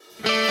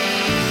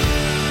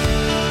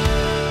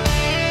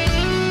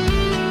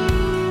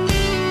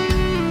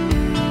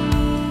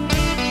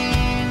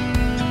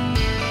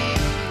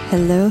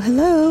Hello,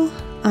 hello.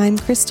 I'm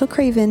Crystal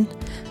Craven,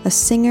 a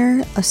singer,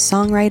 a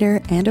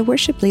songwriter, and a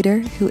worship leader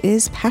who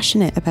is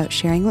passionate about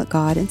sharing what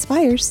God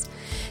inspires.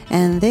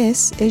 And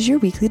this is your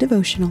weekly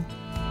devotional.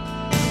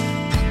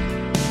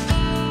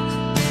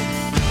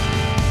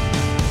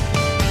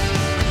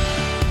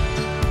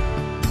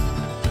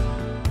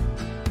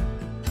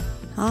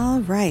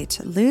 All right,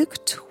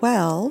 Luke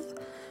 12,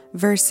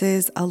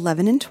 verses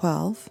 11 and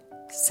 12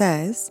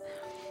 says,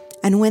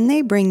 "And when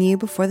they bring you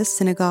before the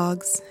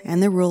synagogues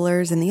and the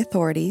rulers and the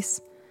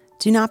authorities,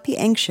 do not be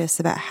anxious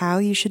about how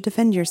you should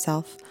defend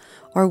yourself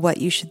or what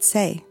you should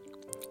say,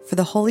 for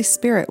the Holy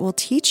Spirit will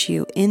teach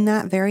you in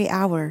that very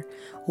hour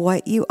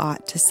what you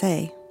ought to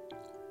say."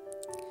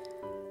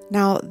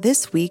 Now,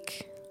 this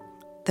week,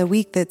 the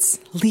week that's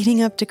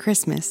leading up to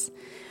Christmas,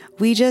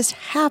 we just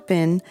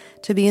happen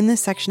to be in this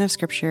section of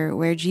Scripture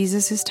where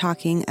Jesus is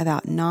talking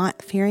about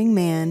not fearing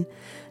man,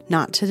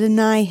 not to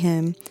deny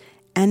him,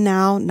 and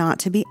now not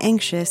to be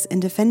anxious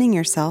in defending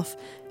yourself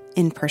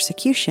in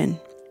persecution.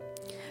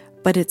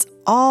 But it's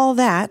all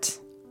that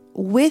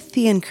with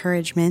the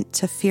encouragement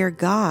to fear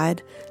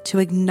God, to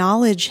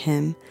acknowledge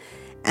him,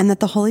 and that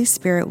the Holy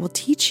Spirit will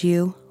teach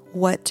you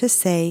what to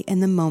say in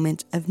the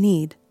moment of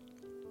need.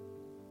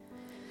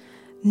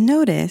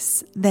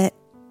 Notice that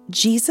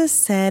Jesus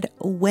said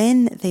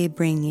when they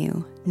bring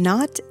you,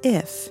 not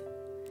if.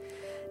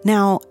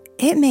 Now,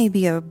 it may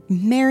be a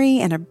merry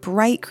and a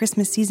bright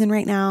Christmas season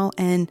right now,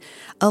 and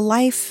a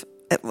life,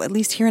 at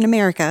least here in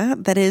America,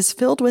 that is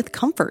filled with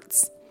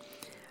comforts.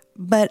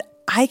 But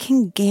I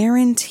can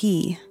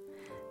guarantee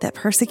that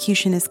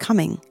persecution is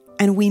coming,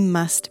 and we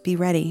must be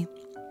ready.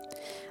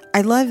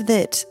 I love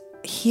that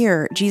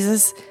here,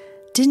 Jesus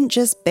didn't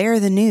just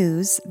bear the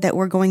news that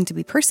we're going to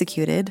be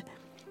persecuted,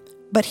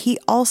 but he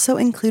also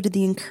included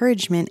the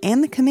encouragement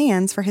and the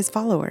commands for his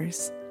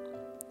followers.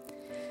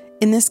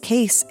 In this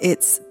case,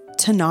 it's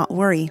to not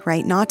worry,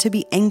 right? Not to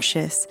be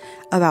anxious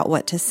about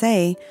what to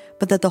say,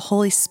 but that the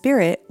Holy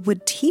Spirit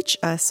would teach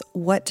us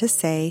what to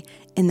say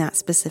in that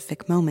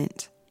specific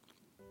moment.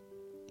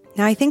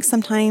 Now, I think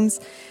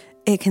sometimes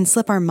it can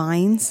slip our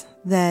minds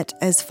that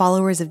as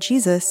followers of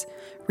Jesus,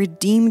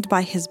 redeemed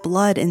by his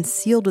blood and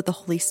sealed with the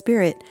Holy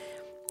Spirit,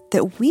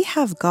 that we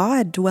have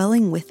God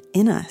dwelling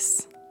within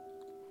us.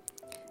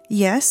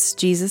 Yes,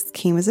 Jesus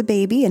came as a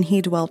baby and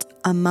he dwelt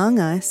among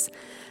us,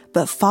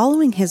 but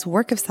following his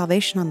work of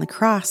salvation on the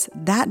cross,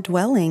 that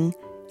dwelling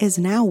is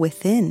now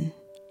within.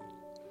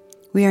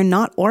 We are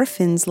not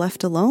orphans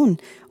left alone.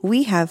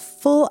 We have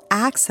full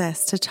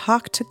access to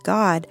talk to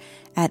God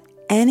at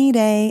any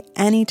day,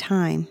 any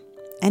time,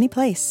 any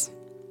place.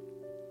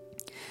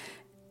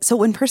 So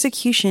when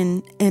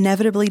persecution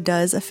inevitably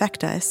does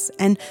affect us,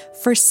 and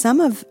for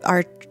some of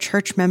our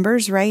church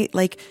members, right,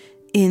 like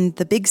in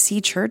the Big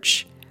C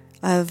church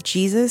of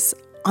Jesus,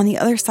 on the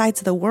other sides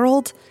of the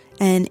world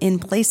and in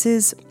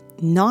places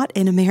not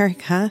in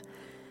America,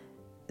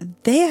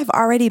 they have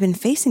already been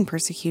facing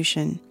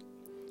persecution.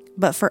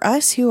 But for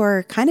us who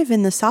are kind of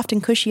in the soft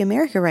and cushy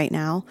America right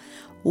now,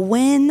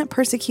 when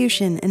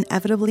persecution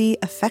inevitably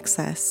affects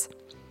us,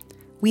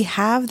 we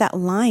have that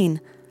line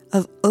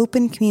of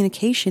open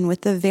communication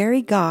with the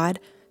very God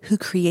who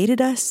created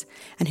us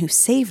and who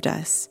saved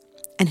us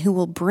and who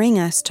will bring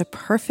us to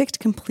perfect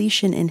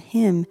completion in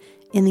him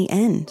in the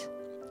end.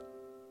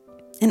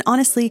 And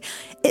honestly,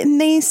 it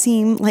may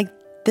seem like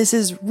this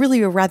is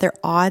really a rather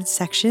odd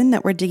section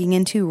that we're digging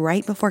into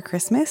right before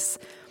Christmas,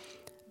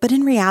 but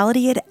in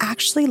reality, it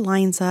actually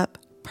lines up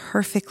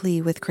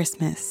perfectly with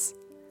Christmas.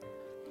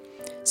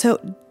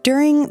 So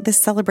during this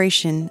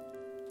celebration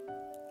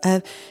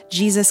of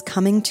Jesus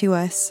coming to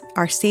us,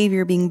 our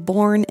Savior being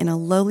born in a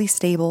lowly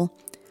stable,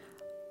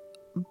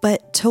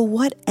 but to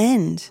what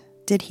end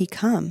did he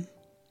come?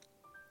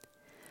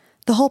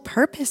 The whole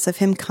purpose of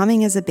him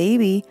coming as a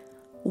baby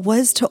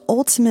was to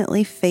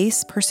ultimately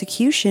face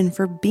persecution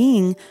for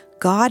being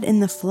God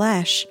in the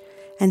flesh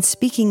and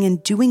speaking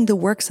and doing the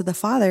works of the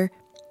Father,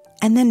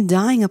 and then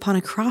dying upon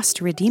a cross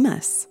to redeem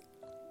us.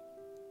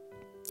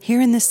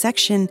 Here in this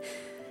section,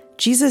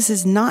 Jesus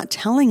is not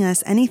telling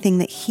us anything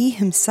that he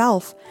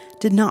himself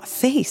did not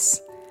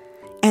face.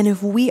 And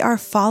if we are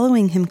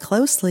following him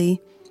closely,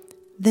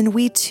 then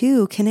we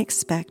too can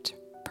expect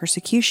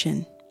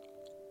persecution.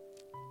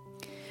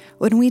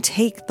 When we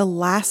take the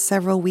last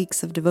several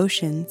weeks of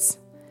devotions,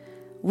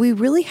 we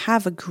really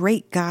have a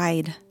great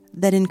guide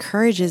that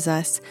encourages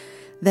us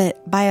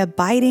that by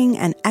abiding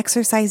and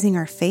exercising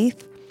our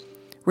faith,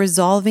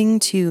 resolving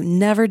to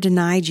never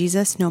deny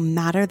Jesus no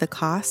matter the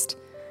cost,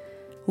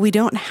 we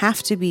don't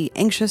have to be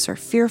anxious or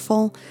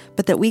fearful,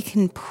 but that we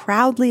can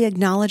proudly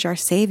acknowledge our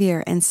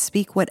Savior and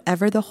speak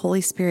whatever the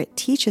Holy Spirit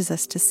teaches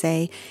us to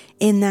say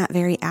in that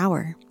very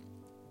hour.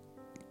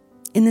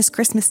 In this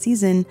Christmas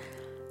season,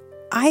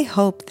 I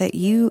hope that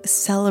you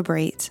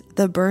celebrate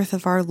the birth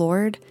of our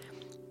Lord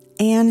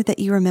and that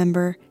you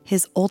remember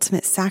his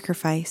ultimate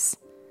sacrifice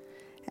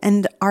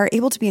and are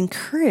able to be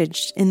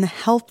encouraged in the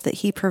help that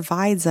he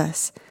provides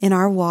us in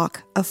our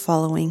walk of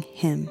following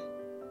him.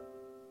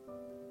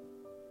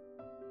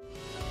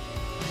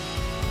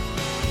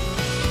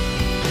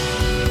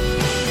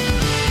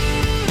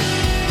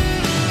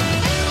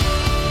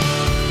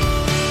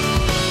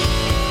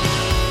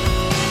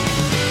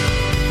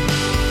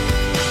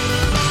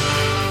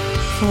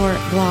 For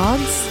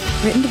blogs,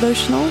 written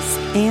devotionals,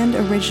 and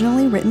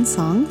originally written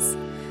songs,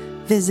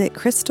 visit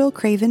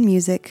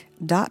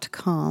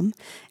crystalcravenmusic.com,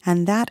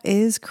 and that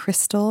is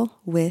Crystal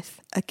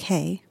with a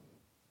K.